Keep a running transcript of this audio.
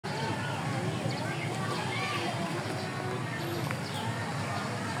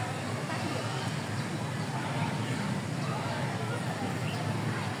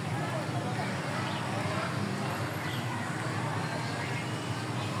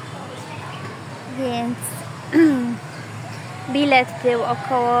Więc bilet był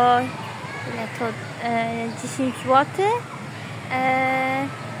około 10 zł,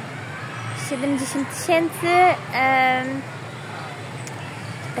 70 000.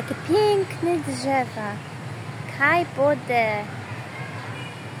 Takie piękne drzewa, kaj bode,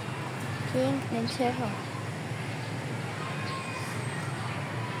 piękne drzewo.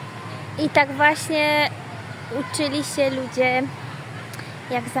 I tak właśnie uczyli się ludzie,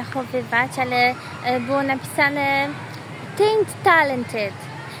 jak zachowywać, ale było napisane think talented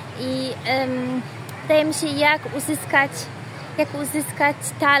i wydaje mi się, jak uzyskać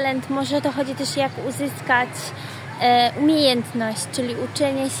talent. Może to chodzi też, jak uzyskać umiejętność, czyli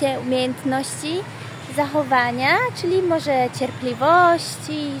uczenie się umiejętności zachowania, czyli może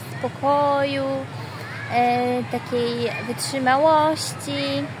cierpliwości, spokoju, takiej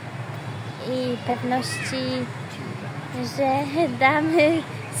wytrzymałości i pewności, że damy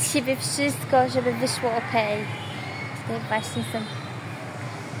z siebie wszystko, żeby wyszło ok. Tutaj właśnie są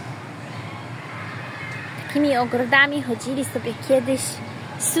takimi ogrodami chodzili sobie kiedyś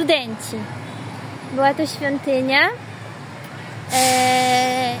studenci. Była to świątynia,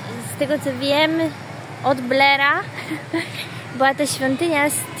 z tego co wiem, od Blaira. Była to świątynia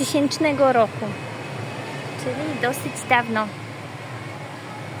z 1000 roku, czyli dosyć dawno.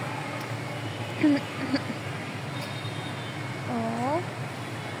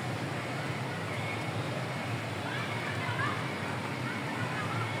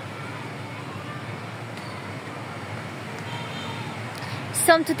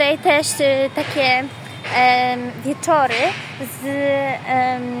 Są tutaj też takie wieczory z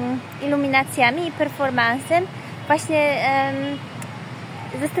iluminacjami i performansem. Właśnie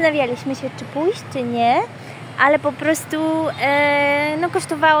zastanawialiśmy się, czy pójść, czy nie, ale po prostu no,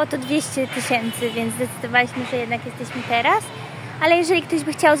 kosztowało to 200 000, więc zdecydowaliśmy, że jednak jesteśmy teraz. Ale jeżeli ktoś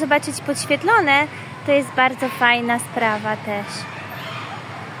by chciał zobaczyć podświetlone, to jest bardzo fajna sprawa też.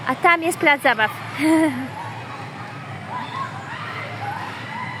 A tam jest plac zabaw.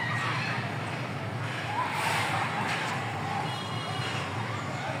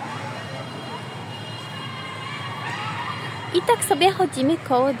 I tak sobie chodzimy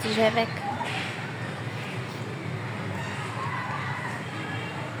koło drzewek.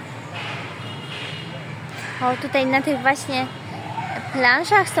 O, tutaj na tych właśnie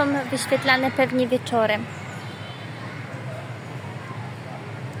planszach są wyświetlane pewnie wieczorem.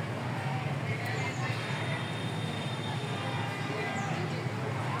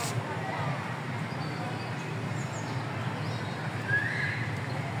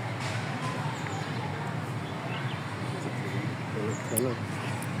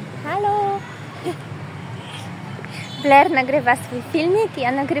 Halo! Blair nagrywa swój filmik,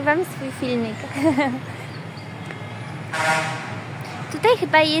 ja nagrywam swój filmik. Tutaj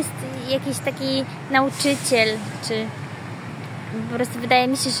chyba jest jakiś taki nauczyciel, czy po prostu wydaje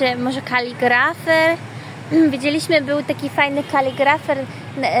mi się, że może kaligrafer. Widzieliśmy, był taki fajny kaligrafer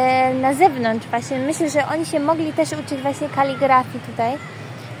na zewnątrz właśnie. Myślę, że oni się mogli też uczyć właśnie kaligrafii tutaj.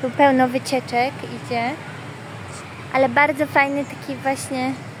 Tu pełno wycieczek idzie. Ale bardzo fajny taki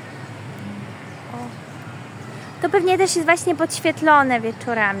właśnie... O. To pewnie też jest właśnie podświetlone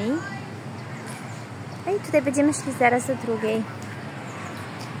wieczorami. No i tutaj będziemy szli zaraz do drugiej.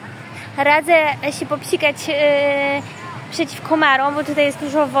 Radzę się popsikać przeciw komarom, bo tutaj jest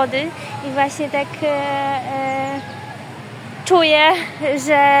dużo wody i właśnie tak czuję,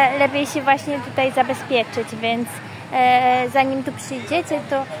 że lepiej się właśnie tutaj zabezpieczyć, więc zanim tu przyjdziecie,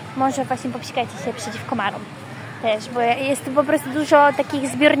 to może właśnie popsikajcie się przeciw komarom też, bo jest tu po prostu dużo takich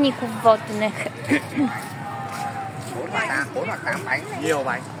zbiorników wodnych.